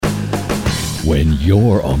When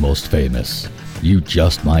you're almost famous, you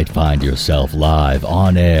just might find yourself live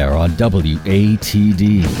on air on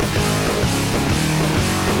WATD.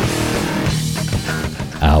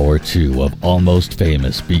 Hour 2 of Almost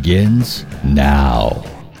Famous begins now.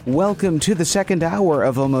 Welcome to the second hour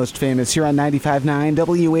of Almost Famous here on 95.9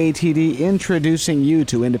 WATD, introducing you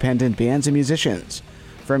to independent bands and musicians.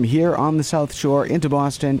 From here on the South Shore into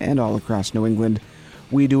Boston and all across New England,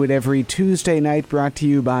 we do it every Tuesday night, brought to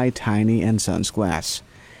you by Tiny and Sons Glass.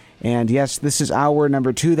 And yes, this is hour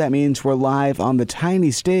number 2. That means we're live on the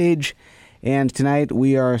Tiny stage. And tonight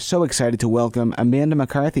we are so excited to welcome Amanda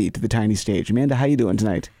McCarthy to the Tiny stage. Amanda, how you doing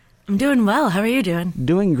tonight? I'm doing well. How are you doing?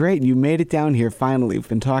 Doing great. You made it down here finally. We've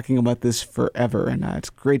been talking about this forever, and it's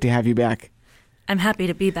great to have you back. I'm happy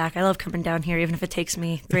to be back. I love coming down here, even if it takes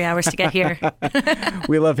me 3 hours to get here.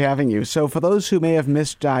 We love having you. So for those who may have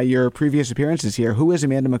missed your previous appearances here, who is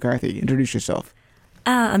Amanda McCarthy? Introduce yourself.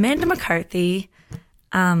 Amanda McCarthy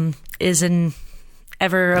is an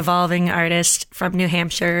ever-evolving artist from New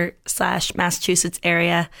Hampshire / Massachusetts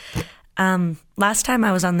area. Last time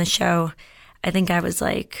I was on the show, I think I was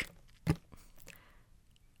like,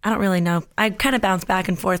 I don't really know. I kind of bounce back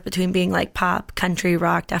and forth between being like pop, country,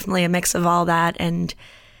 rock, definitely a mix of all that. And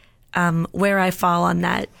where I fall on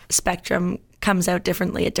that spectrum comes out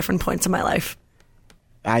differently at different points in my life.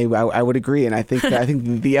 I would agree, and I think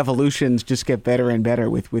the evolutions just get better and better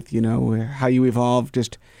with you know how you evolve.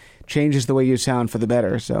 Just changes the way you sound for the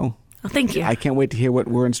better. So, well, thank you. I can't wait to hear what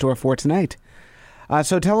we're in store for tonight.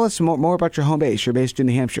 So tell us more about your home base. You're based in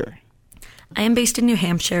New Hampshire. I am based in New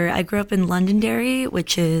Hampshire. I grew up in Londonderry,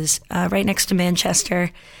 which is right next to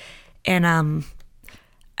Manchester. And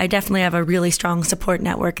I definitely have a really strong support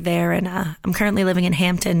network there. And I'm currently living in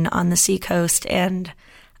Hampton on the seacoast, and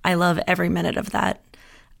I love every minute of that.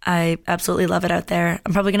 I absolutely love it out there.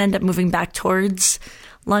 I'm probably going to end up moving back towards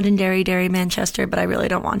Londonderry, Derry, Manchester, but I really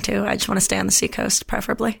don't want to. I just want to stay on the seacoast,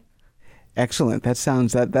 preferably. Excellent. That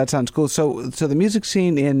sounds cool. So the music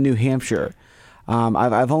scene in New Hampshire,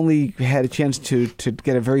 I've only had a chance to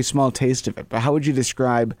get a very small taste of it. But how would you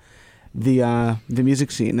describe the music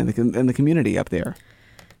scene and the community up there?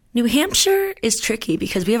 New Hampshire is tricky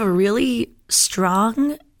because we have a really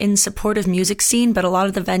strong and supportive music scene, but a lot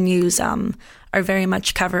of the venues are very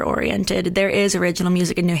much cover oriented. There is original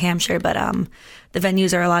music in New Hampshire, but the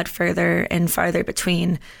venues are a lot further and farther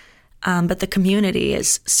between. But the community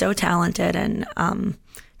is so talented and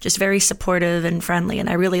just very supportive and friendly, and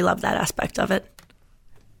I really love that aspect of it.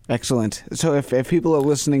 Excellent. So if people are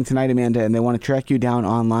listening tonight, Amanda, and they want to track you down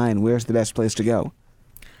online, where's the best place to go?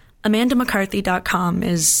 AmandaMcCarthy.com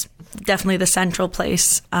is definitely the central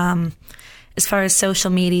place. As far as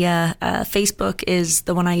social media, Facebook is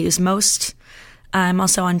the one I use most. I'm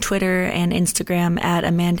also on Twitter and Instagram at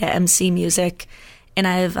AmandaMCMusic, and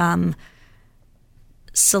I have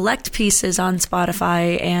select pieces on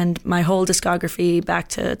Spotify and my whole discography back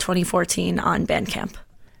to 2014 on Bandcamp.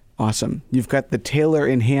 Awesome. You've got the Taylor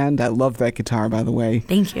in hand. I love that guitar, by the way.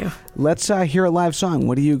 Thank you. Let's hear a live song.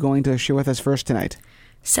 What are you going to share with us first tonight?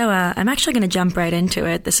 So I'm actually going to jump right into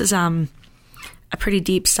it. This is a pretty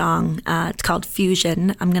deep song. It's called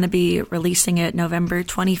Fusion. I'm going to be releasing it November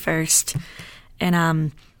 21st.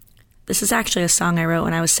 And this is actually a song I wrote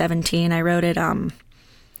when I was 17. I wrote it, I'm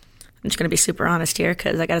just going to be super honest here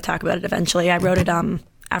because I got to talk about it eventually. I wrote it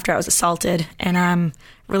after I was assaulted, and I'm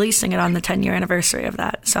releasing it on the 10-year anniversary of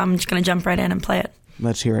that. So I'm just going to jump right in and play it.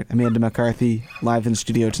 Let's hear it. Amanda McCarthy, live in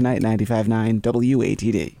studio tonight, 95.9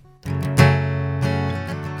 WATD.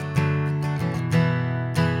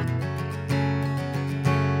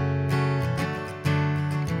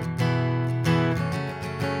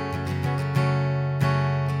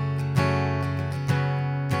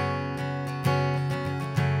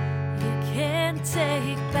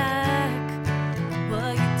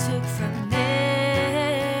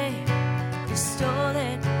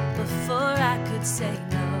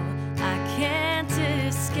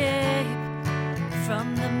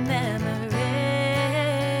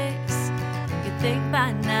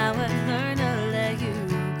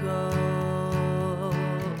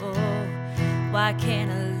 Why can't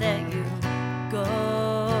I let you go?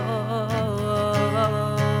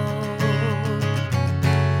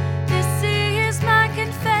 This is my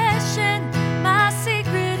confession, my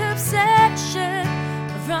secret obsession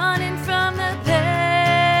of running from the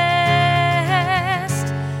past.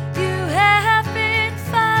 You have been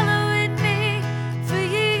following me for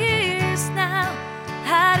years now.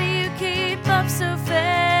 How do you keep up so fast?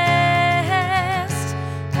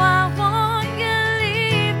 Why won't you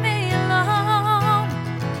leave me alone?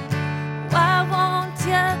 Why won't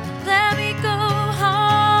you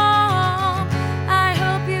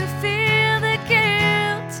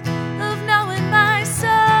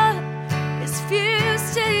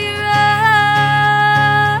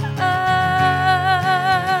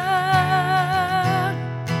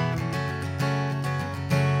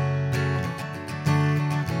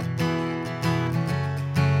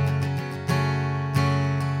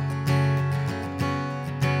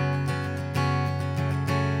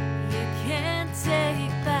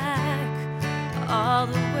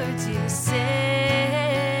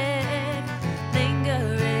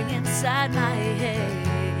inside my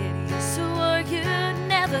head. You swore you'd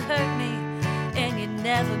never hurt me, and you'd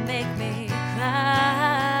never make me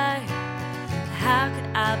cry. How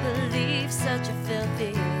could I believe such a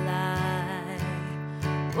filthy lie?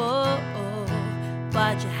 Oh,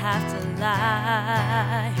 why'd you have to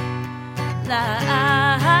lie?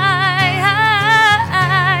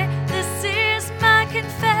 This is my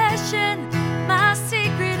confession, my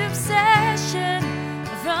secret obsession,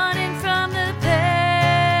 running from the past.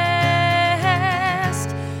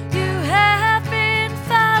 You have been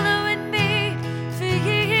following me for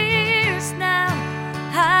years now.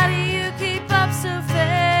 How do you keep up so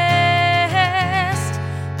fast?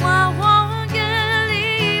 Why won't you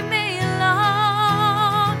leave me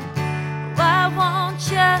alone? Why won't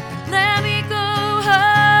you let me go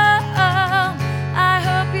home? I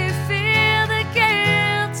hope you feel the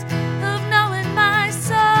guilt of knowing my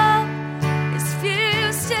soul is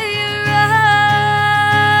fused to your own.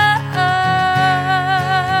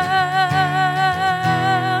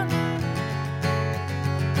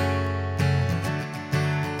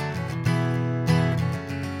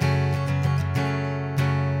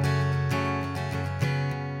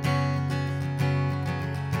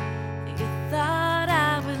 You thought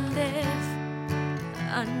I would live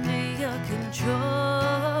under your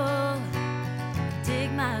control,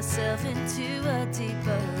 dig myself into a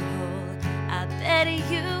deeper hole. I bet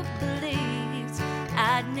you believed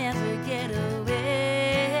I'd never get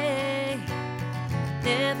away,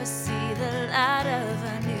 never see the light of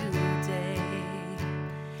a new day.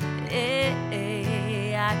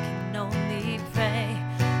 I can only pray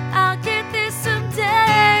I'll get this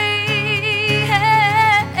someday.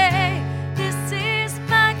 This is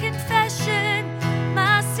my confession,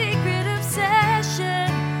 my secret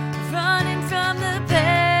obsession, running from the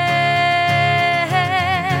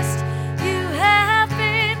past. You have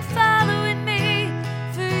been following me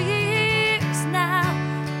for years now.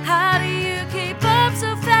 How do you keep up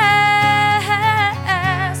so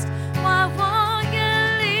fast? Why won't you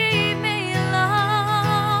leave me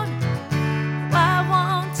alone? Why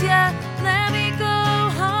won't you let me go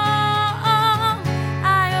home?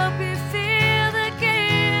 I hope you feel the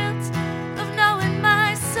guilt of knowing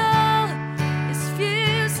my soul is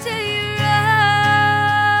fused to your own.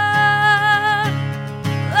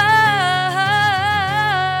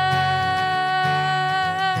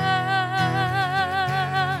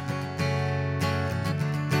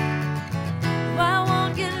 Why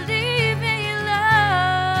won't you leave me alone?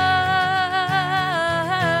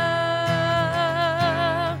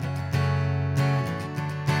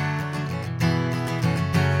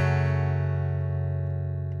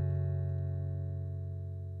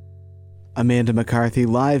 Amanda McCarthy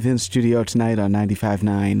live in studio tonight on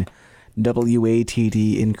 95.9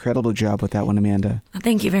 WATD. Incredible job with that one, Amanda.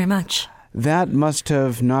 Thank you very much. That must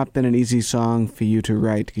have not been an easy song for you to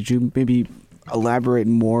write. Could you maybe elaborate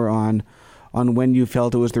more on when you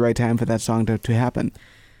felt it was the right time for that song to happen?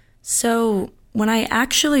 So when I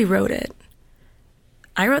actually wrote it,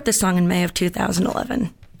 I wrote this song in May of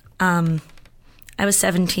 2011. I was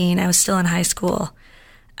 17. I was still in high school.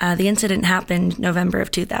 The incident happened November of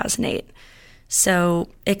 2008. So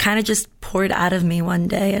it kind of just poured out of me one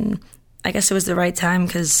day, and I guess it was the right time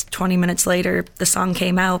because 20 minutes later the song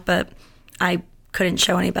came out, but I couldn't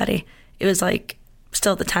show anybody. It was like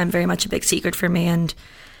still at the time very much a big secret for me, and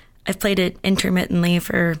I've played it intermittently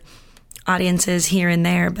for audiences here and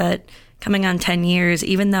there, but coming on 10 years,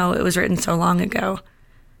 even though it was written so long ago,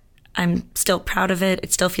 I'm still proud of it.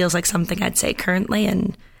 It still feels like something I'd say currently,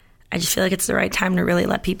 and I just feel like it's the right time to really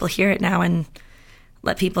let people hear it now and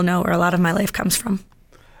let people know where a lot of my life comes from.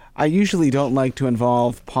 I usually don't like to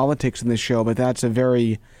involve politics in this show, but that's a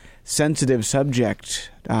very sensitive subject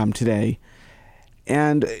today.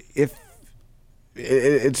 And if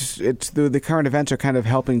it's the current events are kind of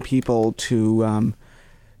helping people to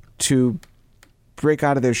break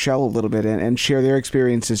out of their shell a little bit and share their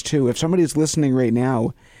experiences too. If somebody's listening right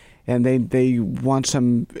now and they want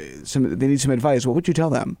they need some advice, what would you tell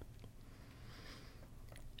them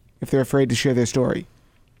if they're afraid to share their story?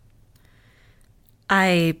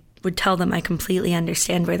 I would tell them I completely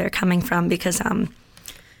understand where they're coming from because, I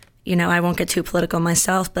won't get too political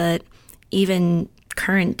myself, but even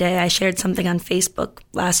current day, I shared something on Facebook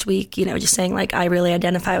last week, just saying like, I really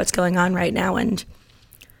identify what's going on right now. And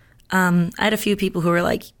I had a few people who were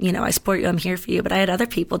like, I support you, I'm here for you. But I had other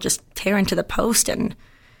people just tear into the post and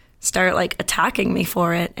start like attacking me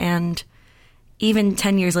for it. And even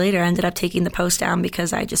 10 years later, I ended up taking the post down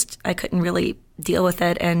because I couldn't really deal with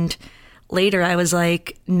it. And later I was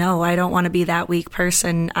like, no, I don't want to be that weak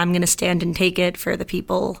person. I'm going to stand and take it for the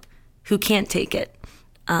people who can't take it,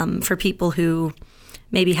 for people who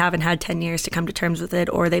maybe haven't had 10 years to come to terms with it,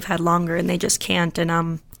 or they've had longer and they just can't.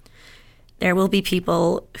 And there will be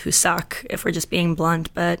people who suck, if we're just being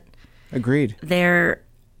blunt, but agreed. There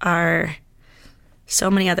are so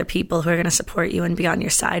many other people who are going to support you and be on your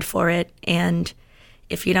side for it. And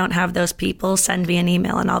if you don't have those people, send me an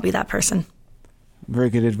email and I'll be that person. Very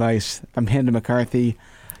good advice. Amanda McCarthy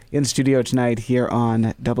in studio tonight here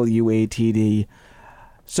on WATD.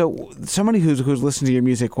 So somebody who's listened to your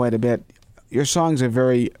music quite a bit, your songs are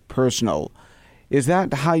very personal. Is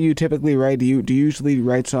that how you typically write? Do you usually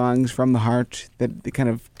write songs from the heart that kind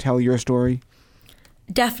of tell your story?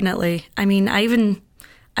 Definitely. I mean,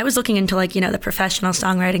 I was looking into the professional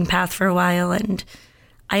songwriting path for a while, and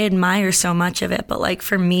I admire so much of it. But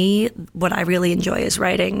for me, what I really enjoy is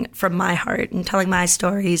writing from my heart and telling my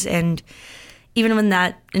stories. And even when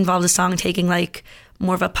that involves a song taking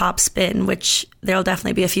more of a pop spin, which there'll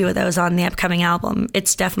definitely be a few of those on the upcoming album,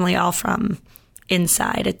 it's definitely all from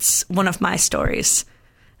inside. It's one of my stories.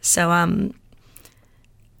 So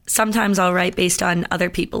sometimes I'll write based on other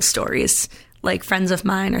people's stories, like friends of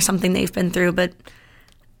mine or something they've been through, but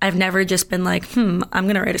I've never just been I'm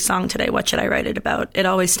going to write a song today. What should I write it about? It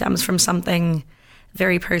always stems from something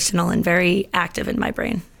very personal and very active in my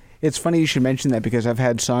brain. It's funny you should mention that, because I've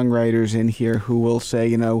had songwriters in here who will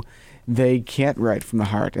say, they can't write from the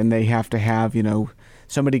heart and they have to have,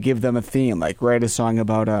 somebody give them a theme, like write a song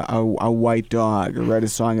about a white dog or write a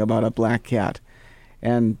song about a black cat.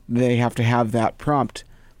 And they have to have that prompt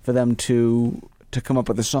for them to come up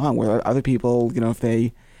with a song, where other people, if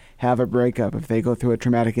they have a breakup, if they go through a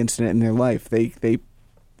traumatic incident in their life, they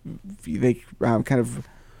kind of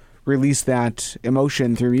release that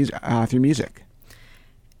emotion through music.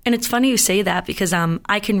 And it's funny you say that, because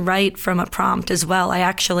I can write from a prompt as well. I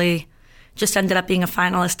actually just ended up being a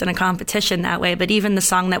finalist in a competition that way. But even the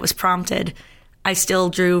song that was prompted, I still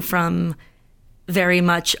drew from very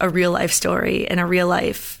much a real life story and a real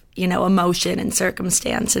life, emotion and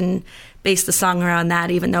circumstance, and based the song around that,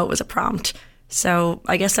 even though it was a prompt. So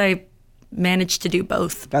I guess I managed to do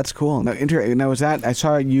both. That's cool. Now, is that, I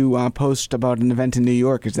saw you post about an event in New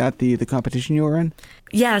York. Is that the competition you were in?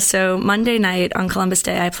 Yeah, so Monday night on Columbus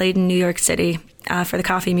Day, I played in New York City for the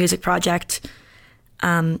Coffee Music Project.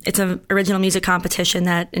 It's an original music competition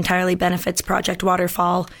that entirely benefits Project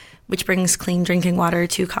Waterfall, which brings clean drinking water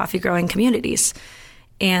to coffee growing communities.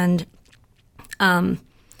 And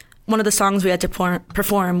one of the songs we had to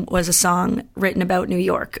perform was a song written about New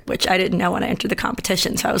York, which I didn't know when I entered the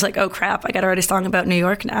competition. So I was like, oh crap, I got to write a song about New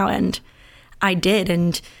York now. And I did.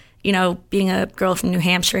 And, being a girl from New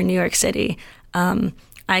Hampshire and New York City, I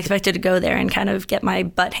expected to go there and kind of get my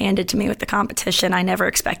butt handed to me with the competition. I never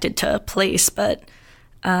expected to place, but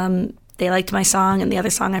they liked my song and the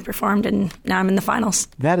other song I performed, and now I'm in the finals.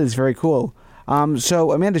 That is very cool.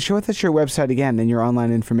 So, Amanda, share with us your website again and your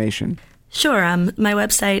online information. Sure. My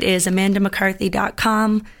website is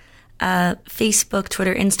amandamccarthy.com. Facebook,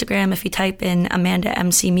 Twitter, Instagram. If you type in Amanda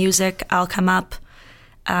MC Music, I'll come up.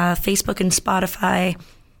 Facebook and Spotify.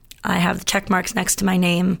 I have the check marks next to my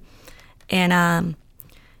name. And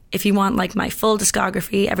if you want my full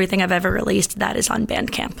discography, everything I've ever released, that is on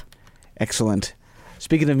Bandcamp. Excellent.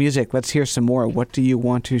 Speaking of music, let's hear some more. What do you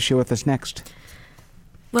want to share with us next?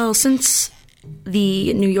 Well, since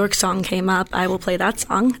the New York song came up, I will play that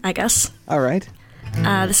song, I guess. All right.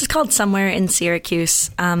 This is called Somewhere in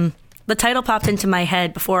Syracuse. The title popped into my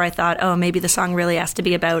head before I thought, oh, maybe the song really has to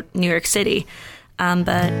be about New York City.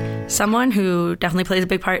 But someone who definitely plays a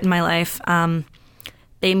big part in my life,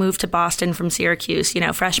 they moved to Boston from Syracuse,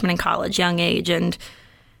 freshman in college, young age, and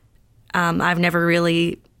I've never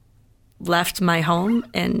really left my home,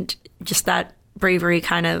 and just that bravery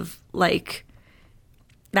kind of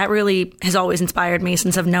that really has always inspired me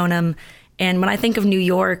since I've known him. And when I think of New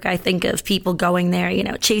York, I think of people going there,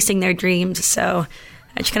 chasing their dreams. So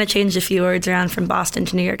I just kind of changed a few words around from Boston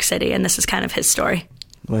to New York City, and this is kind of his story.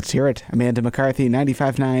 Let's hear it. Amanda McCarthy,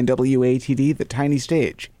 95.9 WATD, the tiny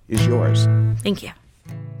stage is yours. Thank you.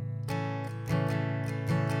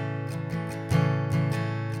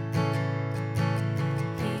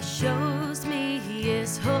 He shows me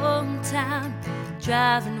his hometown,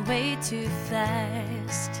 driving way too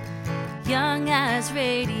fast. Young eyes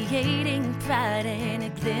radiating pride and a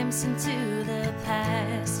glimpse into the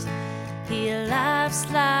past. He laughs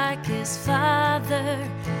like his father,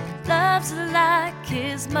 loves like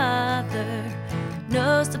his mother,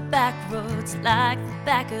 knows the back roads like the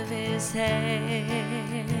back of his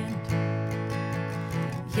hand.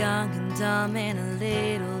 Young and dumb and a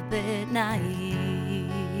little bit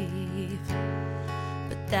naive,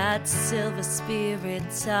 but that silver spirit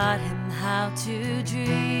taught him how to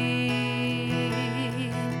dream.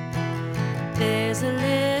 There's a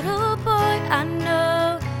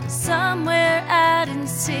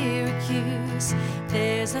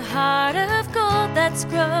There's a heart of gold that's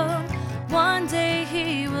grown. One day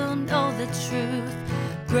he will know the truth.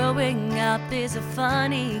 Growing up is a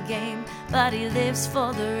funny game, but he lives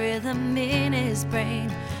for the rhythm in his brain.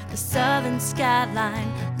 The southern skyline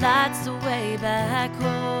lights the way back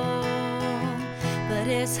home, but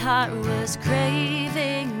his heart was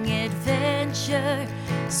craving adventure,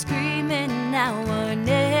 screaming now or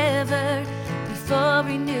never. Before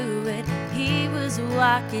he knew it, he was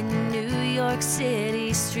walking New York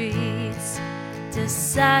City streets.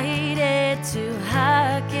 Decided to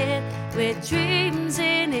hike it with dreams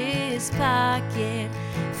in his pocket.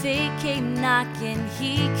 Fate came knocking,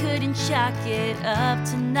 he couldn't chalk it up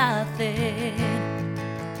to nothing.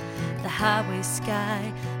 The highway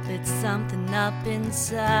sky lit something up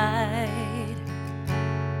inside.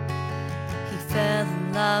 He fell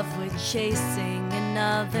in love with chasing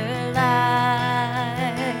another life.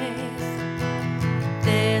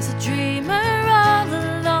 There's a dreamer all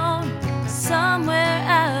alone, somewhere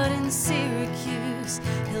out in Syracuse.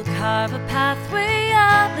 He'll carve a pathway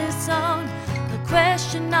of his own. He'll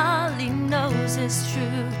question all he knows is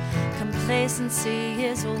true. Complacency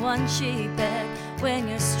is one cheap bet. When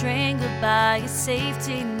you're strangled by a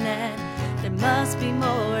safety net, there must be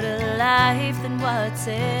more to life than what's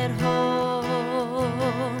at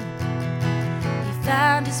home. He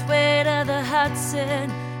found his way to the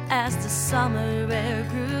Hudson as the summer air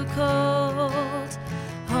grew cold.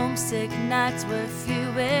 Homesick nights were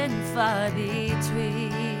few and far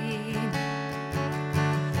between.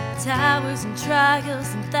 Towers and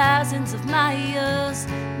trials and thousands of miles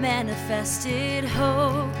manifested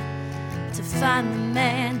hope to find the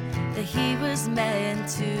man that he was meant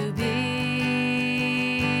to be.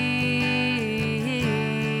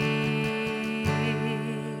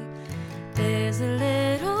 There's a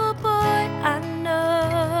little boy I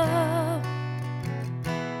know,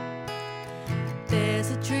 there's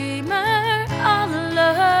a dreamer all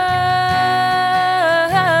alone.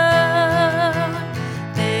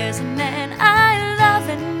 There's a man I love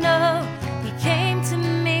and know. He came to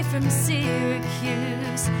me from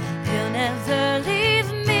Syracuse. He'll never leave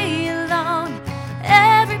me alone.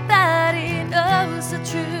 Everybody knows the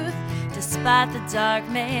truth. Despite the dark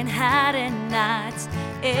Manhattan nights,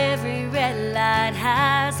 every red light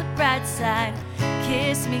has a bright side.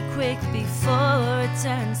 Kiss me quick before it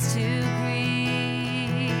turns to green.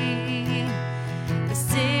 The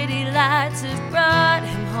city lights have brought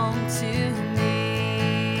him home to me.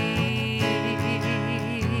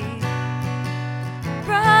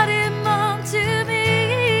 Brought him home to me.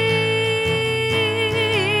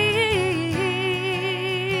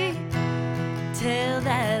 Tell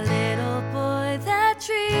that little boy that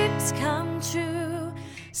dreams come true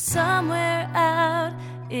somewhere out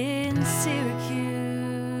in Syracuse.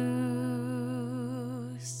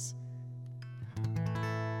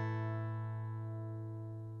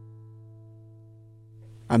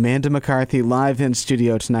 Amanda McCarthy live in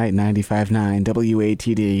studio tonight, 95.9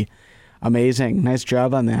 WATD. Amazing. Nice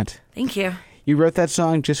job on that. Thank you. You wrote that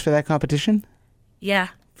song just for that competition? Yeah.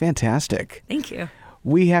 Fantastic. Thank you.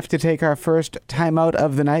 We have to take our first time out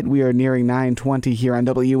of the night. We are nearing 9:20 here on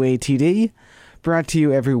WATD. Brought to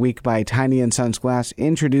you every week by Tiny & Sons Glass,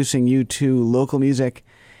 introducing you to local music.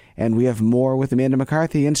 And we have more with Amanda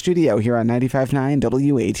McCarthy in studio here on 95.9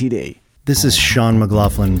 WATD. This is Sean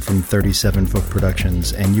McLaughlin from 37 Foot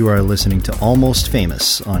Productions, and you are listening to Almost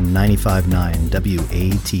Famous on 95.9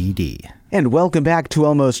 WATD. And welcome back to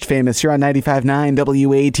Almost Famous here on 95.9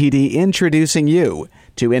 WATD, introducing you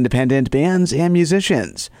to independent bands and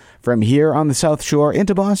musicians from here on the South Shore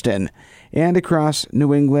into Boston and across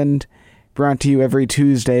New England. Brought to you every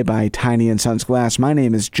Tuesday by Tiny & Sons Glass. My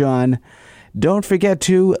name is John. Don't forget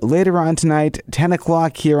to, later on tonight, 10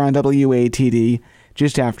 o'clock here on WATD,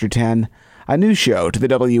 just after 10, a new show to the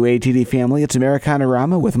WATD family. It's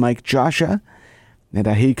Americana-rama with Mike Joshua. And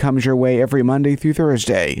he comes your way every Monday through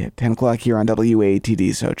Thursday at 10 o'clock here on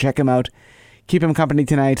WATD. So check him out. Keep him company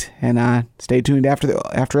tonight. And stay tuned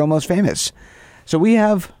after Almost Famous. So we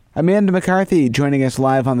have Amanda McCarthy joining us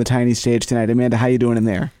live on the tiny stage tonight. Amanda, how you doing in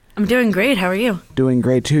there? I'm doing great. How are you? Doing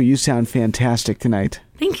great, too. You sound fantastic tonight.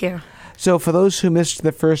 Thank you. So for those who missed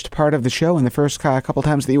the first part of the show and the first couple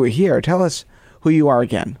times that you were here, tell us who you are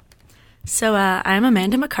again. So I'm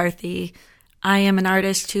Amanda McCarthy. I am an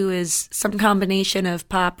artist who is some combination of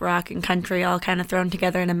pop, rock, and country all kind of thrown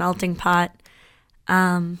together in a melting pot.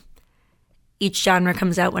 Each genre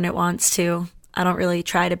comes out when it wants to. I don't really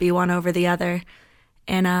try to be one over the other.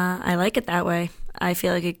 And I like it that way. I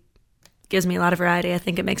feel like it gives me a lot of variety. I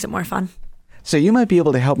think it makes it more fun. So you might be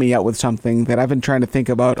able to help me out with something that I've been trying to think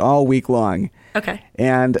about all week long. Okay.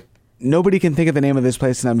 And nobody can think of the name of this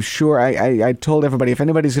place, and I'm sure I told everybody, if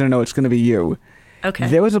anybody's going to know, it's going to be you. Okay.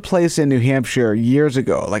 There was a place in New Hampshire years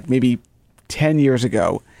ago, like maybe 10 years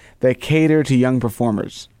ago, that catered to young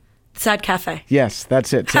performers. Sad Cafe. Yes,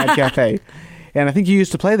 that's it, Sad Cafe. And I think you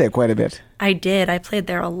used to play there quite a bit. I did. I played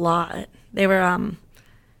there a lot. They were,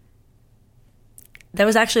 that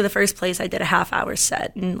was actually the first place I did a half-hour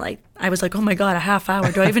set. And, like, I was like, oh, my God, a half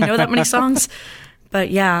hour. Do I even know that many songs?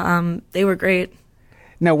 But, yeah, they were great.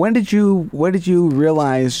 Now, when did you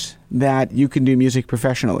realize that you can do music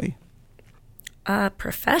professionally?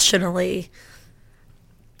 Professionally,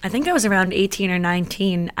 I think I was around 18 or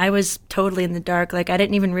 19. I was totally in the dark. Like, I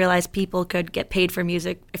didn't even realize people could get paid for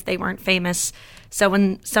music if they weren't famous. So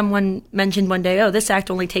when someone mentioned one day, oh, this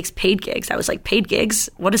act only takes paid gigs, I was like, paid gigs?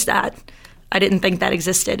 What is that? I didn't think that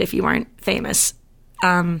existed if you weren't famous.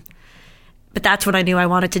 But that's when I knew I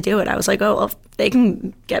wanted to do it. I was like, oh, well, if they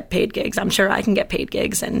can get paid gigs, I'm sure I can get paid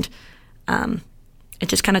gigs. And it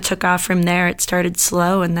just kind of took off from there. It started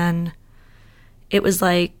slow, and then it was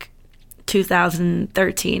like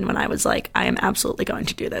 2013 when I was like, I am absolutely going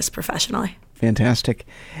to do this professionally. Fantastic.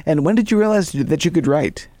 And when did you realize that you could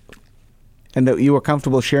write and that you were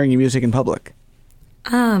comfortable sharing your music in public?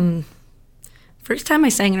 First time I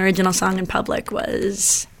sang an original song in public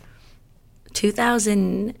was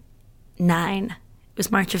 2009. It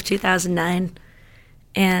was March of 2009.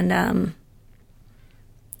 And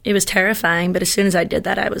it was terrifying, but as soon as I did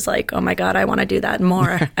that, I was like, oh my God, I want to do that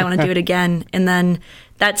more. I want to do it again. And then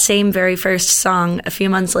that same very first song, a few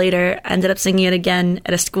months later, I ended up singing it again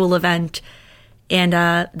at a school event. And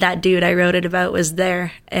that dude I wrote it about was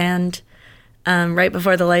there. And right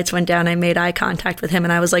before the lights went down, I made eye contact with him,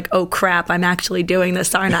 and I was like, oh crap, I'm actually doing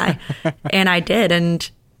this, aren't I? And I did. And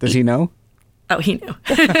does he know? Oh, he knew.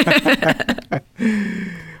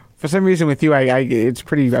 For some reason with you,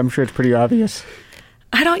 I'm sure it's pretty obvious.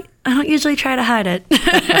 I don't usually try to hide it.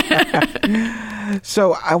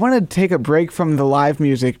 So I want to take a break from the live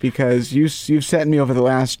music because you've sent me over the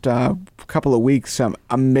last couple of weeks some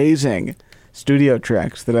amazing studio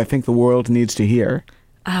tracks that I think the world needs to hear.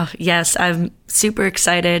 Oh, yes. I'm super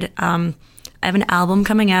excited. I have an album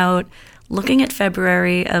coming out looking at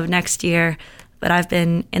February of next year, but I've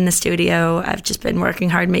been in the studio. I've just been working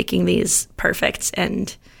hard making these perfect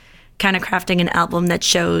and kind of crafting an album that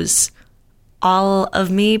shows all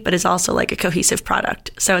of me, but is also like a cohesive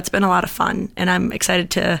product. So it's been a lot of fun, and I'm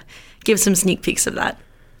excited to give some sneak peeks of that.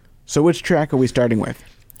 So which track are we starting with?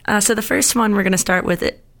 So the first one we're going to start with,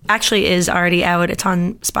 it actually is already out. It's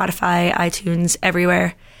on Spotify, iTunes,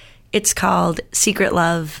 everywhere. It's called Secret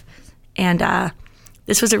Love. And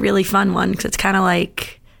this was a really fun one because it's kind of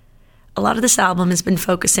like a lot of this album has been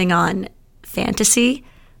focusing on fantasy,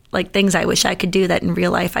 like things I wish I could do that in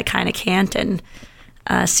real life I kind of can't. And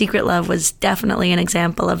Secret Love was definitely an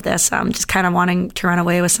example of this. Just kind of wanting to run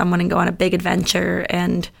away with someone and go on a big adventure,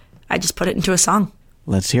 and I just put it into a song.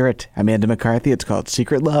 Let's hear it. Amanda McCarthy. It's called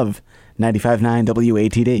Secret Love. 95.9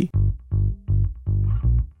 WATD.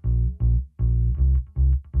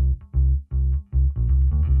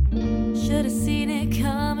 Should have seen it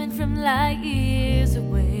coming from light years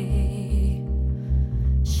away.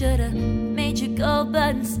 Should have made you go,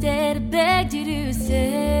 but instead I begged you to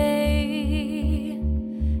stay.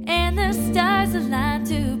 And the stars aligned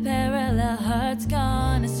to parallel hearts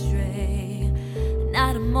gone astray.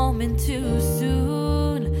 Not a moment too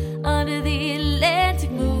soon under the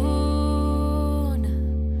Atlantic moon.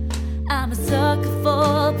 I'm a sucker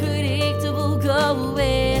for predictable, go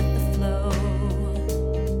with the flow.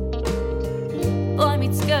 Boy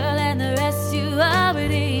meets girl and the rest you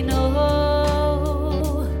already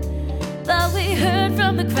know. But we heard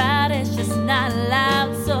from the crowd, it's just not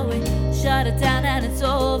allowed. So we shut it down and it's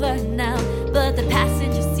over now. But the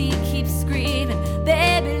passenger seat keeps screaming,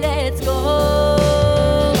 baby, let's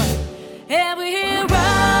go. And we hear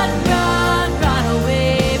run, run, run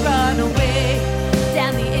away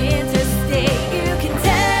down the interstate. You can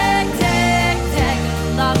take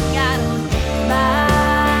along, I don't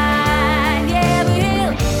mind. Yeah,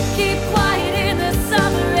 we'll keep quiet in the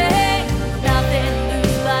summer rain. Nothing to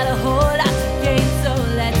lose but a whole lot to gain. So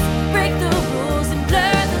let's break the rules and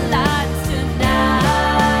blur the lines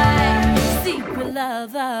tonight. Secret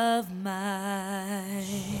love of mine.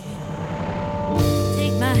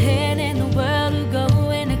 Take my hand and the world will go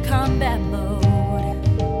in a combat mode.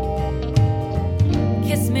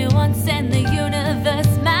 Kiss me once and the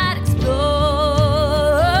universe might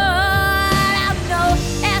explode. I'm no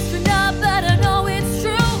astronaut, but I know it's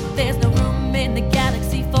true. There's no room in the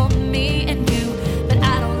galaxy for me and you. But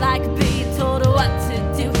I don't like being told what to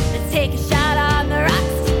do. Let's take a shot on the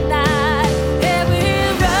rocks tonight. And we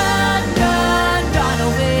run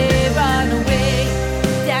away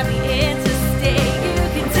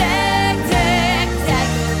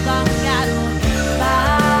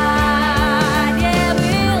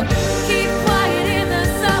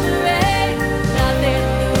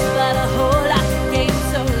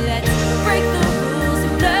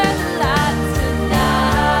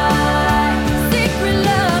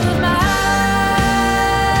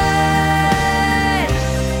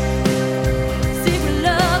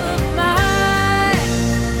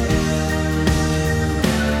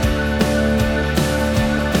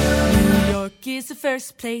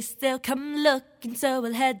first place they'll come looking. So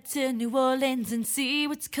we'll head to New Orleans and see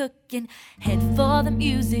what's cooking. Head for the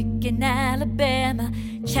music in Alabama.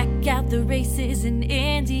 Check out the races in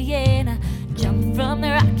Indiana. Jump from the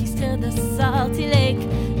Rockies to the salty lake.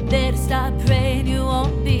 Better start praying you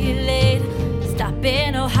won't be late. Stop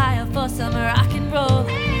in Ohio for some rock and roll.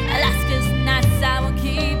 Alaska's nice, I won't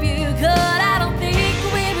keep you cold. I don't think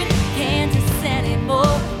we're in Kansas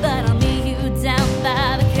anymore, but I'll meet you down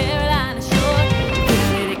by the Carolina shore.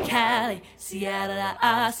 Philly to Cali, Seattle to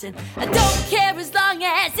Austin. I don't care as long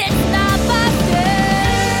as it's not Boston.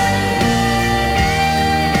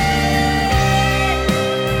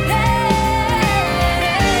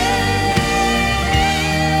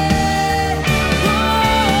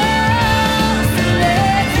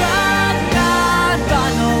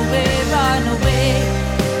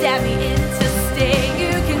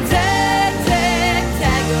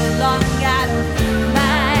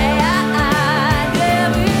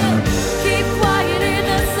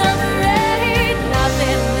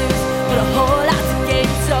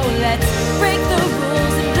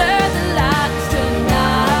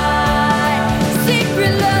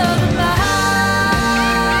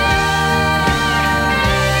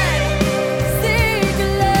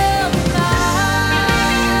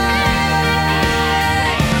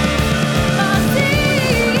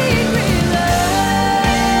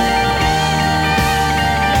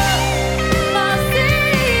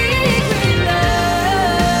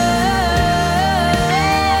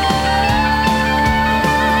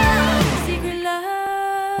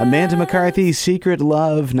 Amanda McCarthy, Secret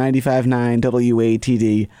Love, 95.9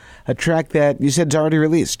 WATD, a track that you said is already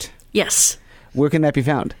released. Yes. Where can that be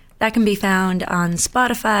found? That can be found on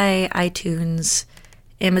Spotify, iTunes,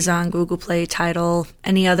 Amazon, Google Play, Tidal,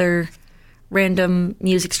 any other random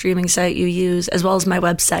music streaming site you use, as well as my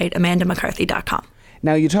website, amandamccarthy.com.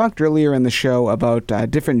 Now, you talked earlier in the show about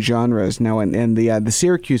different genres. Now, in the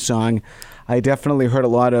Syracuse song, I definitely heard a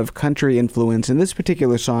lot of country influence. In this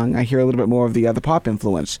particular song, I hear a little bit more of the pop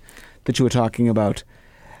influence that you were talking about.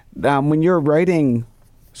 When you're writing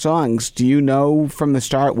songs, do you know from the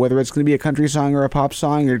start whether it's going to be a country song or a pop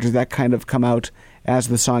song, or does that kind of come out as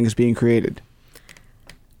the song is being created?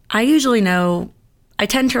 I usually know. I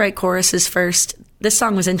tend to write choruses first. This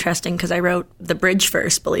song was interesting because I wrote the bridge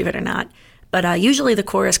first, believe it or not. But usually the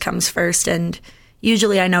chorus comes first, and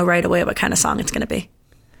usually I know right away what kind of song it's going to be.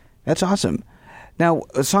 That's awesome. Now,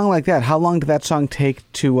 a song like that, how long did that song take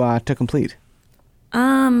to complete?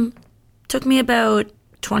 Took me about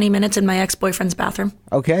 20 minutes in my ex-boyfriend's bathroom.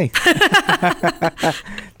 Okay.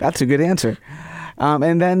 That's a good answer.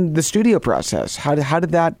 And then the studio process. How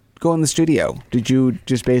did that go in the studio? Did you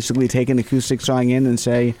just basically take an acoustic song in and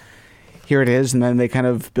say, here it is, and then they kind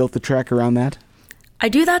of built the track around that? I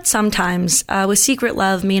do that sometimes. With Secret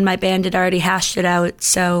Love, me and my band had already hashed it out,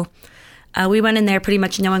 so we went in there pretty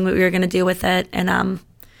much knowing what we were going to do with it, and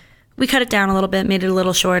we cut it down a little bit, made it a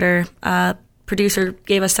little shorter. Producer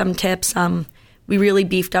gave us some tips. We really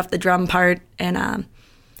beefed up the drum part, and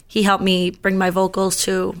he helped me bring my vocals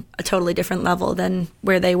to a totally different level than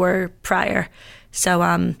where they were prior.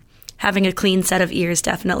 So having a clean set of ears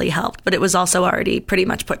definitely helped, but it was also already pretty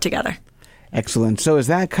much put together. Excellent. So is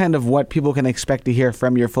that kind of what people can expect to hear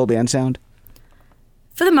from your full band sound?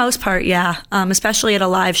 For the most part, yeah. Especially at a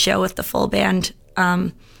live show with the full band.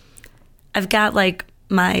 I've got like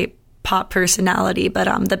my pop personality,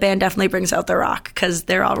 but the band definitely brings out the rock because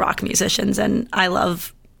they're all rock musicians, and I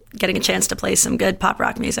love getting a chance to play some good pop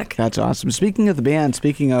rock music. That's awesome. Speaking of the band,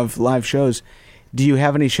 speaking of live shows, do you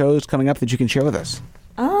have any shows coming up that you can share with us?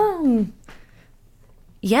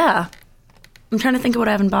 Yeah. I'm trying to think of what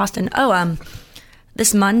I have in Boston.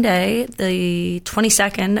 This Monday, the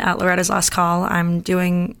 22nd, at Loretta's Last Call, I'm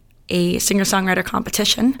doing a singer-songwriter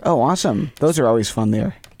competition. Oh, awesome. Those are always fun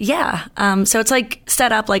there. Yeah. So it's like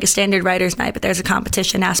set up like a standard writer's night, but there's a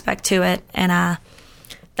competition aspect to it. And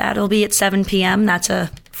that'll be at 7 p.m. That's a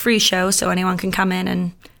free show, so anyone can come in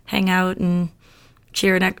and hang out and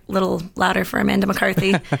cheer a little louder for Amanda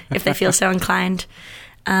McCarthy if they feel so inclined.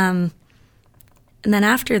 And then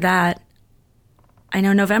after that, I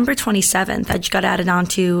know November 27th, I just got added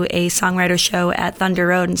onto a songwriter show at Thunder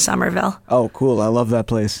Road in Somerville. Oh, cool. I love that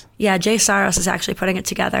place. Yeah, Jay Saros is actually putting it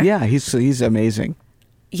together. Yeah, he's amazing.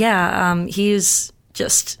 Yeah, he's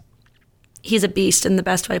a beast in the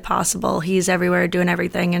best way possible. He's everywhere doing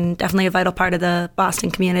everything and definitely a vital part of the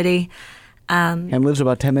Boston community. And lives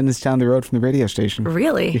about 10 minutes down the road from the radio station.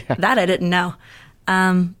 Really? Yeah. That I didn't know.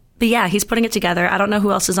 But yeah, he's putting it together. I don't know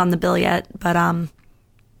who else is on the bill yet, but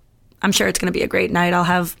I'm sure it's going to be a great night. I'll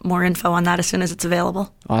have more info on that as soon as it's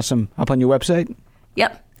available. Awesome. Up on your website?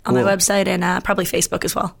 Yep, on my website and probably Facebook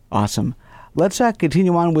as well. Awesome. Let's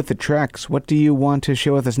continue on with the tracks. What do you want to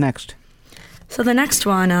share with us next? So the next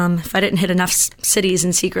one, if I didn't hit enough cities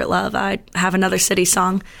in Secret Love, I'd have another city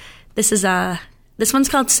song. This one's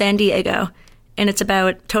called San Diego, and it's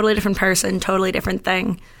about a totally different person, totally different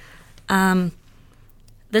thing.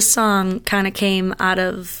 This song kind of came out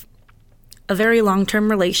of a very long-term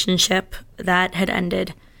relationship that had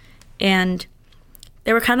ended, and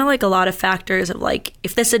there were kind of like a lot of factors of like,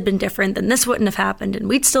 if this had been different, then this wouldn't have happened, and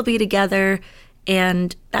we'd still be together.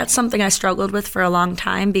 And that's something I struggled with for a long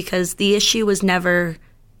time, because the issue was never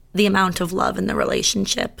the amount of love in the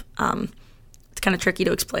relationship. It's kind of tricky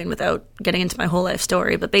to explain without getting into my whole life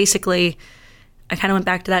story. But basically, I kind of went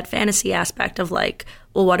back to that fantasy aspect of like,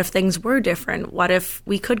 well, what if things were different? What if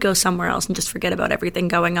we could go somewhere else and just forget about everything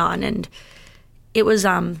going on? And it was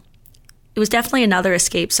definitely another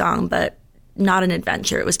escape song, but not an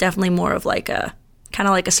adventure. It was definitely more of like a kind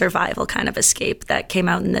of like a survival kind of escape that came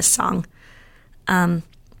out in this song.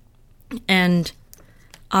 And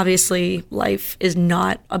obviously life is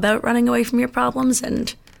not about running away from your problems,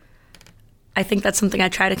 and I think that's something I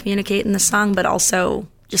try to communicate in the song, but also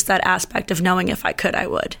just that aspect of knowing if I could, I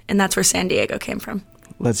would. And that's where San Diego came from.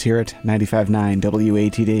 Let's hear it. 95.9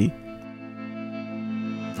 WATD.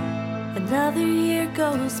 Another year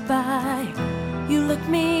goes by, you look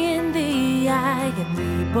me in the eye, and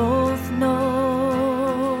we both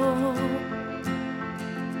know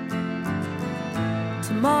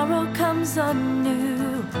tomorrow comes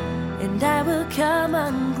anew, and I will come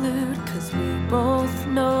unglued, 'cause we both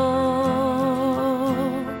know.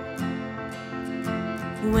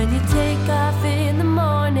 When you take off in the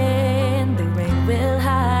morning, the rain will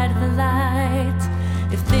hide the light.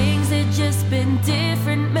 If things had just been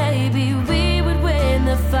different, maybe we would win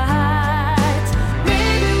the fight.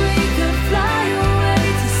 Maybe we could fly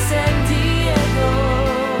away to San Diego,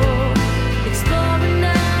 explore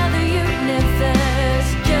another universe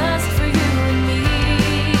just for you and me.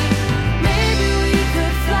 Maybe we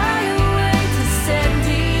could fly away to San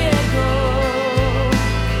Diego,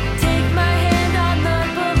 take my hand on the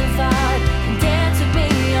boulevard and dance with me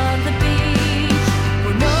on the beach,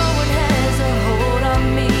 where no one has a hold on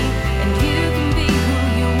me, and you can be who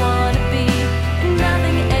you want to be, and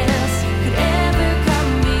nothing else could ever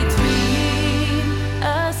come between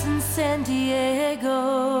us and San Diego.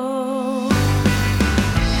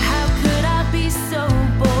 How could I be so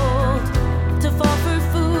bold to fall for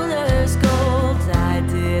fool's gold? I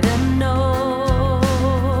didn't know.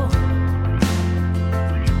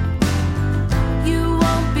 You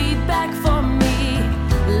won't be back for me,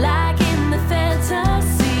 like in the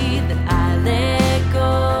fantasy that I let go.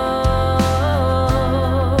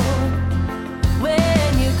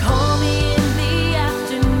 When you call me in the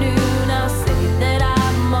afternoon, I'll say that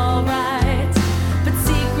I'm alright, but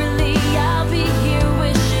secretly I'll be here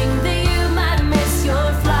wishing that you might miss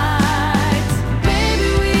your flight. Maybe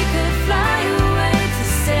we could fly away to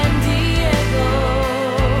San Diego,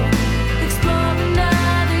 explore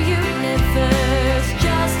another universe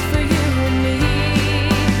just for you and me.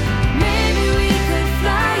 Maybe we could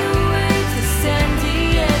fly away to San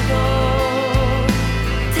Diego,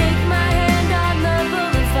 take my hand on the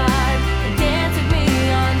boulevard and dance with me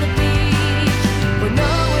on the beach, where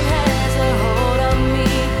no one has a hold on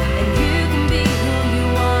me, and you can be who you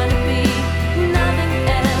want to be. Nothing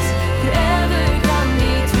else could ever come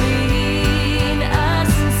between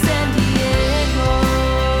us and San Diego.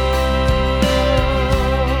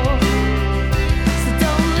 So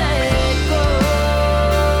don't let go.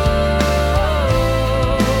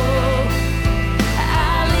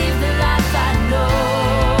 I'll live the life I know.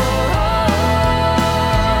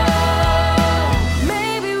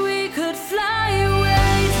 Maybe we could fly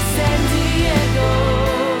away to San Diego,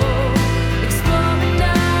 explore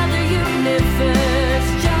another universe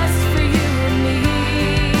just for you and me.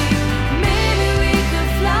 Maybe we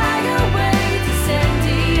could fly away to San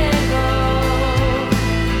Diego,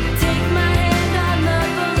 take my hand on the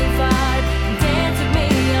boulevard and dance with me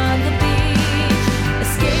on the beach,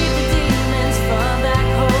 escape the demons from back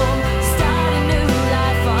home, start a new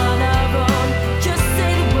life on our own. Just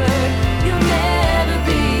say the word, you'll never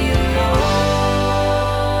be alone.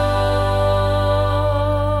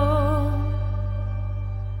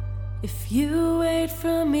 If you wait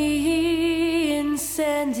for me in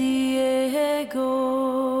San Diego.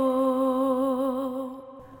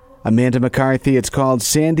 Amanda McCarthy, it's called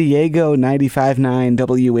San Diego, 95.9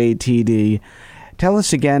 WATD. Tell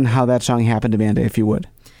us again how that song happened, Amanda, if you would.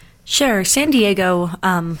 Sure. San Diego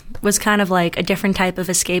was kind of like a different type of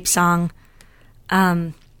escape song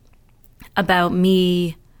about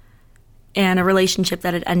me and a relationship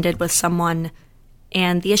that had ended with someone.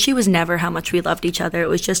 And the issue was never how much we loved each other. It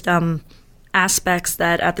was just aspects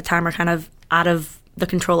that at the time are kind of out of the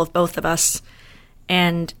control of both of us.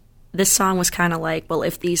 And this song was kind of like, well,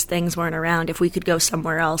 if these things weren't around, if we could go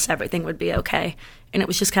somewhere else, everything would be okay. And it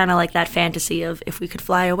was just kind of like that fantasy of if we could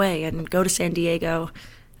fly away and go to San Diego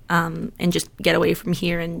and just get away from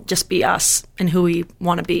here and just be us and who we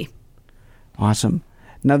want to be. Awesome.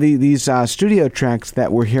 Now, these studio tracks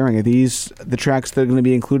that we're hearing, are these the tracks that are going to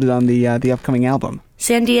be included on the upcoming album?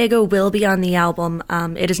 San Diego will be on the album.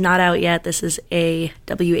 It is not out yet. This is a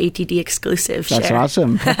WATD exclusive. That's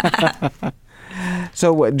awesome.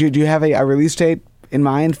 So, do you have a release date in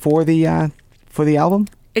mind for the album?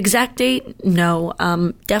 Exact date? No.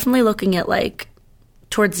 Definitely looking at like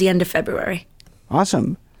towards the end of February.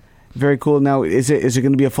 Awesome. Very cool. Now, is it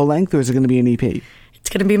going to be a full length or is it going to be an EP? It's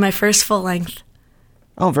going to be my first full length.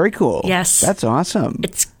 Oh, very cool. Yes. That's awesome.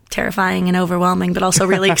 It's terrifying and overwhelming, but also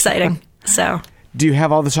really exciting. So. Do you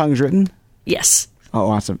have all the songs written? Yes. Oh,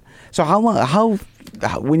 awesome. So how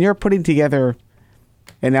when you're putting together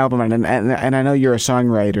an album, and I know you're a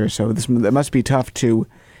songwriter, so it must be tough to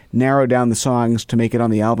narrow down the songs to make it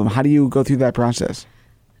on the album. How do you go through that process?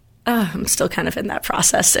 I'm still kind of in that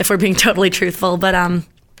process, if we're being totally truthful, but a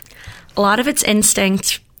lot of it's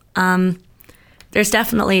instinct. There's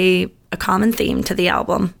definitely a common theme to the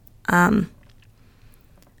album.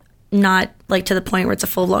 Not like to the point where it's a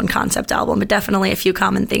full-blown concept album, but definitely a few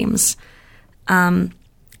common themes. And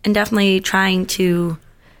definitely trying to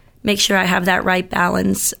make sure I have that right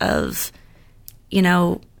balance of,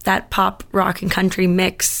 that pop, rock, and country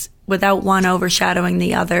mix without one overshadowing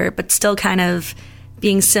the other, but still kind of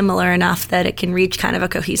being similar enough that it can reach kind of a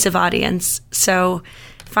cohesive audience. So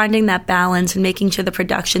finding that balance and making sure the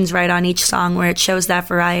production's right on each song where it shows that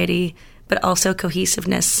variety, but also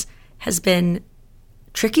cohesiveness has been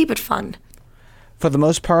tricky but fun. For the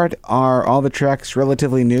most part, are all the tracks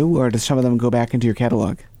relatively new, or do some of them go back into your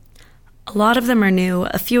catalog? A lot of them are new.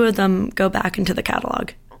 A few of them go back into the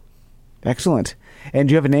catalog. Excellent. And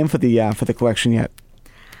do you have a name for the collection yet?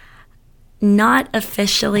 Not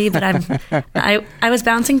officially, but I was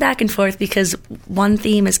bouncing back and forth because one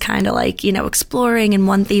theme is kind of like, exploring, and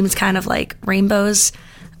one theme is kind of like rainbows.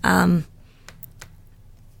 So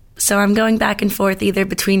I'm going back and forth either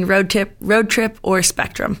between road trip or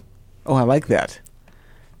spectrum. Oh, I like that.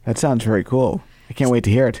 That sounds very cool. I can't wait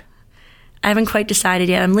to hear it. I haven't quite decided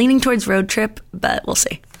yet. I'm leaning towards road trip, but we'll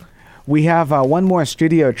see. We have one more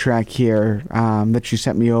studio track here that you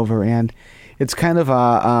sent me over, and it's kind of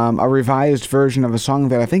a revised version of a song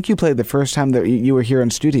that I think you played the first time that you were here in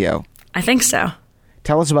studio. I think so.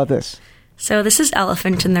 Tell us about this. So this is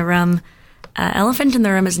Elephant in the Room. Elephant in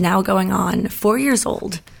the Room is now going on 4 years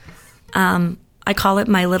old. I call it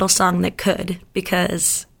my little song that could,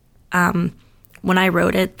 because when I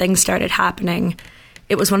wrote it, things started happening.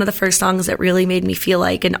 It was one of the first songs that really made me feel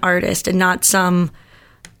like an artist and not some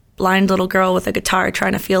blind little girl with a guitar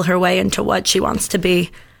trying to feel her way into what she wants to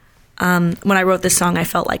be. When I wrote this song, I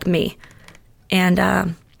felt like me. And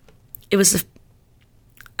it was,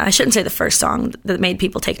 I shouldn't say the first song that made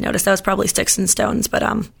people take notice. That was probably Sticks and Stones.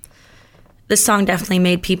 But this song definitely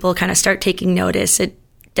made people kind of start taking notice. It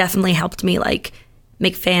definitely helped me like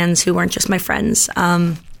make fans who weren't just my friends.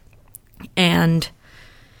 And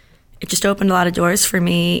it just opened a lot of doors for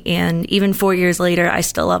me. And even 4 years later, I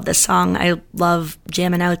still love this song. I love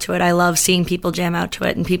jamming out to it. I love seeing people jam out to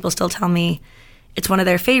it. And people still tell me it's one of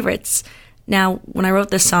their favorites. Now, when I wrote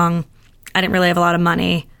this song, I didn't really have a lot of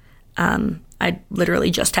money. I literally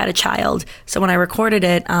just had a child. So when I recorded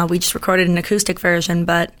it, we just recorded an acoustic version,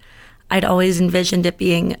 but I'd always envisioned it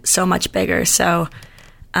being so much bigger. So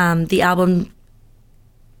the album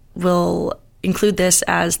will include this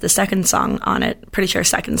as the second song on it, pretty sure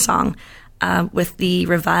second song, with the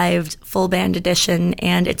revived full band edition,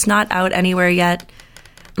 and it's not out anywhere yet.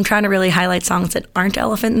 I'm trying to really highlight songs that aren't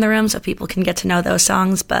Elephant in the Room so people can get to know those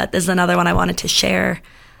songs, but this is another one I wanted to share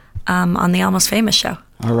on the Almost Famous show.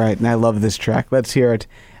 All right, and I love this track. Let's hear it.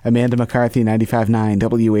 Amanda McCarthy, 95.9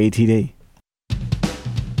 WATD.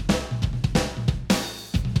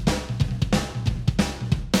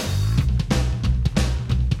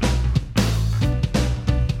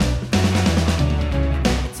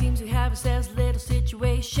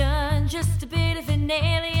 Just a bit of an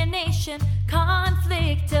alienation,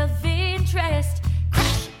 conflict of interest,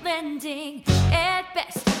 crash landing at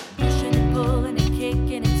best, pushing and pulling and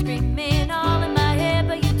kicking and screaming all in my head,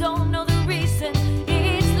 but you don't know the reason.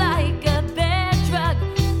 It's like a bad drug,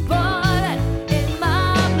 but in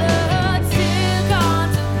my blood, still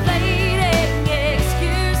contemplating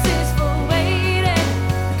excuses for waiting,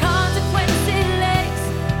 consequences lays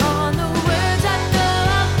on the words I know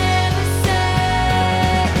I'll never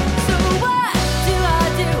say. So what do I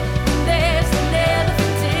do when there's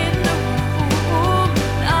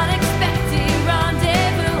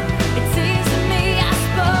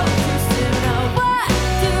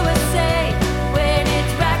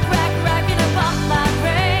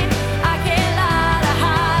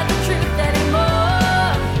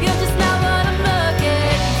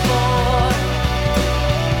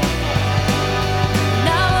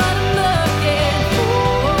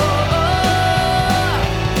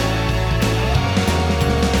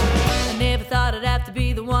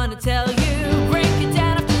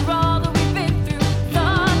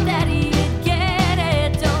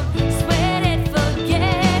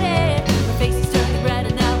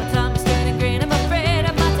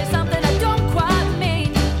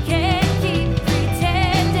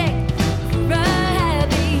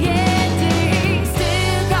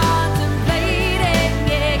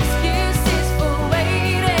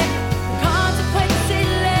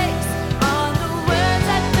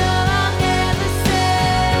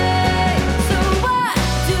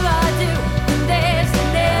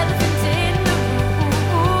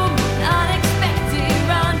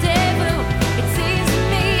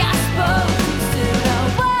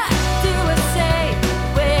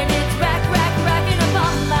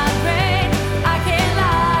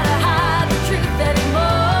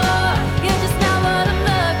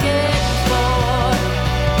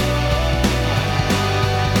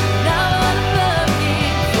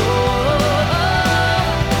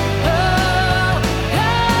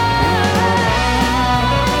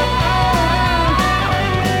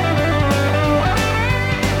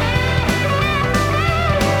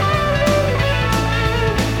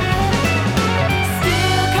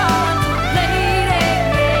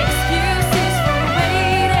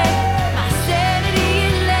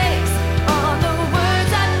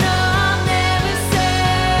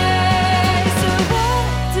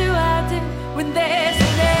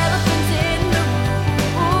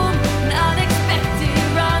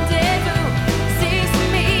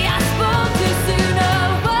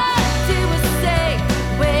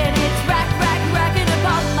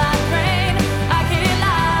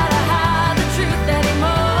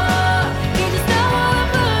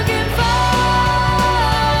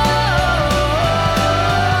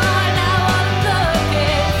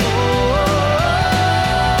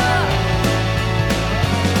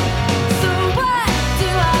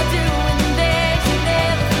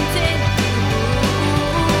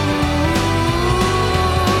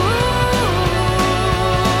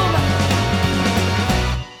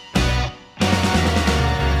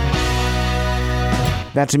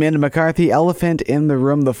That's Amanda McCarthy, Elephant in the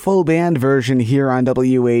Room, the full band version here on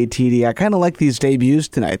WATD. I kind of like these debuts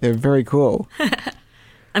tonight. They're very cool.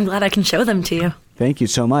 I'm glad I can show them to you. Thank you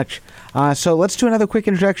so much. So let's do another quick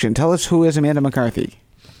introduction. Tell us, who is Amanda McCarthy?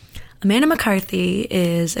 Amanda McCarthy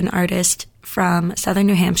is an artist from southern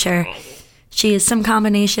New Hampshire. She is some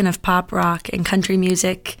combination of pop, rock, and country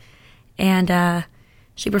music, and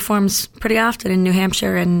she performs pretty often in New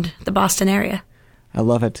Hampshire and the Boston area. I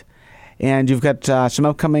love it. And you've got some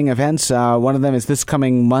upcoming events. One of them is this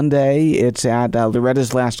coming Monday. It's at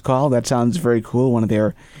Loretta's Last Call. That sounds very cool. One of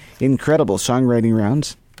their incredible songwriting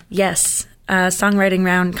rounds. Yes, songwriting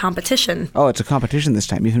round competition. Oh, it's a competition this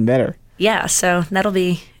time. Even better. Yeah, so that'll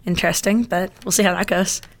be interesting, but we'll see how that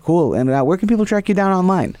goes. Cool. And where can people track you down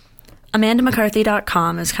online?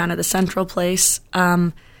 AmandaMcCarthy.com is kind of the central place.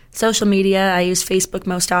 Social media, I use Facebook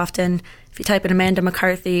most often. If you type in Amanda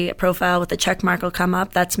McCarthy profile with a check mark will come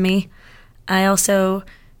up. That's me. I also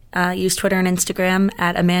use Twitter and Instagram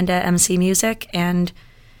at Amanda MC Music, and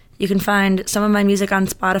you can find some of my music on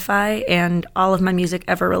Spotify and all of my music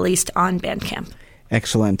ever released on Bandcamp.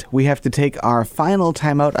 Excellent. We have to take our final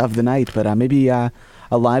time out of the night, but maybe a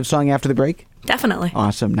live song after the break? Definitely.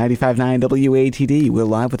 Awesome. 95.9 WATD. We're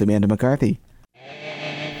live with Amanda McCarthy.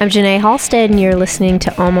 I'm Janae Halstead, and you're listening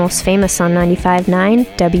to Almost Famous on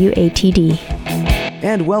 95.9 WATD.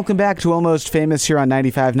 And welcome back to Almost Famous here on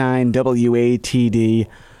 95.9 WATD.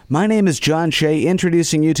 My name is John Shea,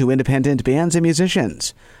 introducing you to independent bands and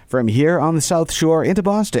musicians from here on the South Shore into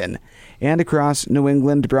Boston and across New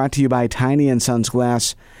England, brought to you by Tiny & Sons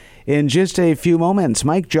Glass. In just a few moments,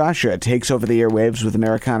 Mike Joshua takes over the airwaves with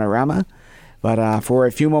Americana-Rama. But for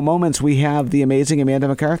a few more moments, we have the amazing Amanda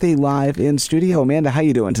McCarthy live in studio. Amanda, how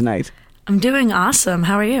you doing tonight? I'm doing awesome.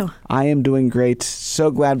 How are you? I am doing great.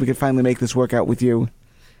 So glad we could finally make this work out with you.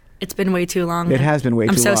 It's been way too long. It has been way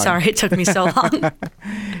too long. I'm so sorry it took me so long.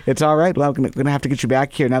 It's all right. Well, I'm going to have to get you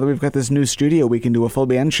back here. Now that we've got this new studio, we can do a full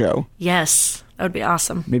band show. Yes, that would be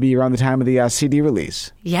awesome. Maybe around the time of the CD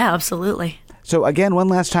release. Yeah, absolutely. So again, one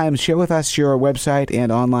last time, share with us your website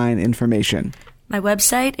and online information. My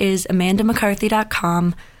website is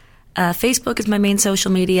AmandaMcCarthy.com. Facebook is my main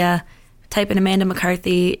social media. Type in Amanda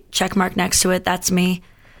McCarthy, check mark next to it. That's me.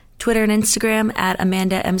 Twitter and Instagram at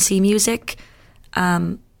Amanda MC Music.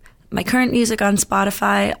 My current music on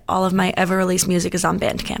Spotify. All of my ever-released music is on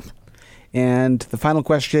Bandcamp. And the final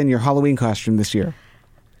question, your Halloween costume this year?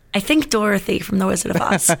 I think Dorothy from The Wizard of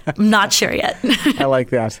Oz. I'm not sure yet. I like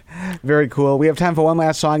that. Very cool. We have time for one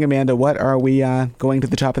last song, Amanda. What are we going to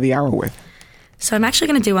the top of the hour with? So I'm actually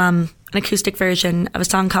going to do an acoustic version of a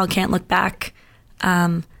song called Can't Look Back,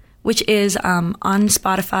 which is on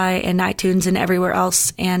Spotify and iTunes and everywhere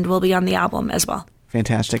else, and will be on the album as well.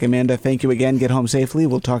 Fantastic. Amanda, thank you again. Get home safely.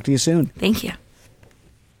 We'll talk to you soon. Thank you.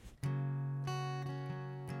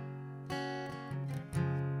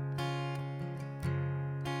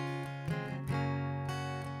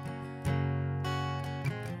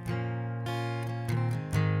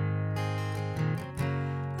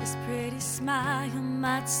 This pretty smile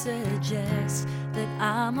might suggest that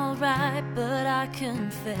I'm alright, but I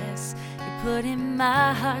confess you're putting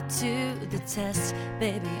my heart to the test.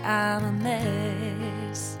 Baby, I'm a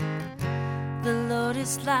mess. The load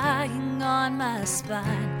is lying on my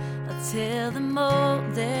spine. I'll tell them all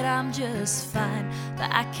that I'm just fine,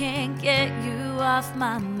 but I can't get you off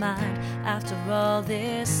my mind after all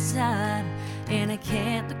this time. And I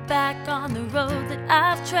can't look back on the road that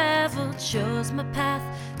I've traveled. Shows my path,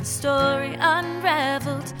 the story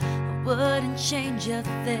unraveled. I wouldn't change a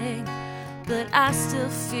thing, but I still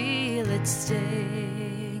feel it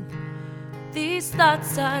sting. These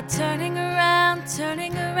thoughts are turning around,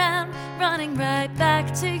 running right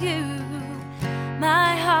back to you.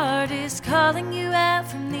 My heart is calling you out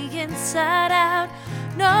from the inside out,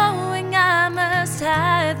 knowing I must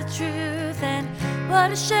hide the truth. And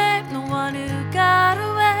what a shame, the one who got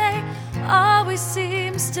away always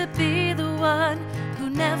seems to be the one who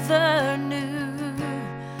never knew.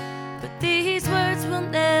 But these words will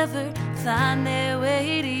never find their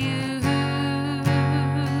way to you.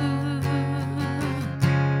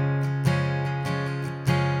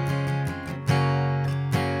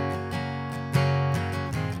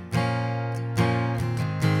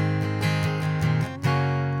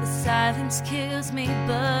 Silence kills me,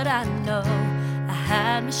 but I know I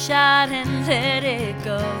had my shot and let it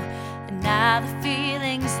go. And now the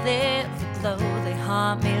feelings never glow, they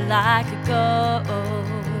haunt me like a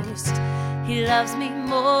ghost. He loves me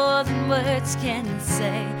more than words can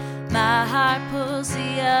say. My heart pulls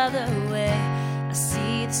the other way. I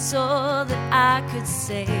see the soul that I could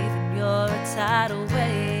save, and you're a tidal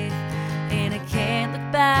wave. And I can't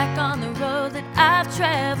look back on the road that I've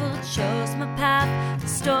traveled. Chose my path, the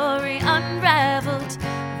story unraveled.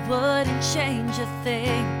 I wouldn't change a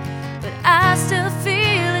thing, but I still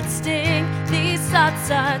feel it sting. These thoughts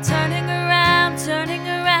are turning around,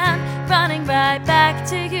 running right back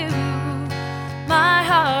to you. My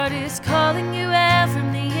heart is calling you out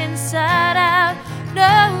from the inside out,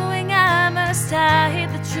 knowing I must hide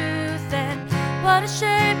the truth. And what a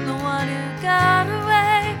shame the one who got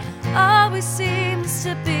away always seems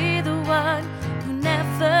to be the one who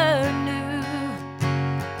never knew.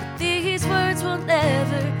 But these words will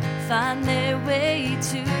never find their way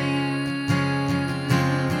to you.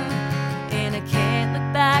 And I can't look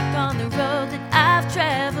back on the road that I've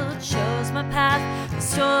traveled. Chose my path, the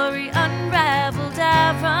story unraveled.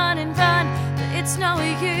 I run and run, but it's no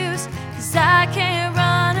use, 'cause I can't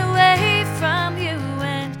run away from you.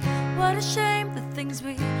 And what a shame the things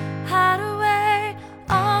we hide away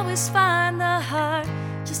always find the heart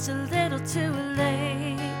just a little too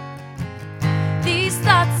late. These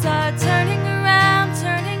thoughts are turning around,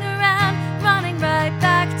 running right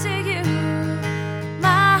back to you.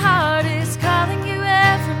 My heart is calling you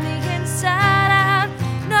out from the inside out,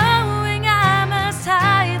 knowing I must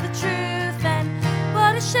hide the truth. And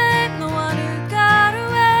what a shame the one who got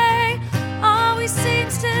away always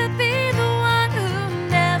seems to be the one who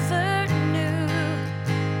never knew.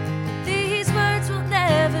 But these words will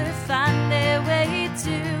never find their way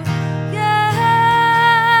to you.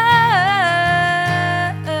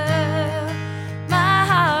 My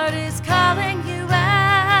heart is calling you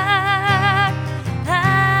out.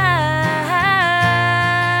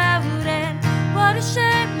 And what a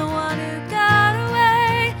shame the one who got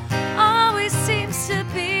away always seems to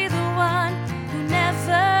be the one who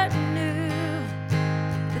never knew.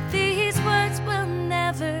 But these words will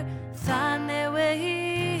never find their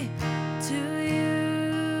way to you.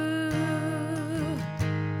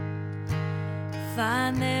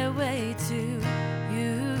 Find their way to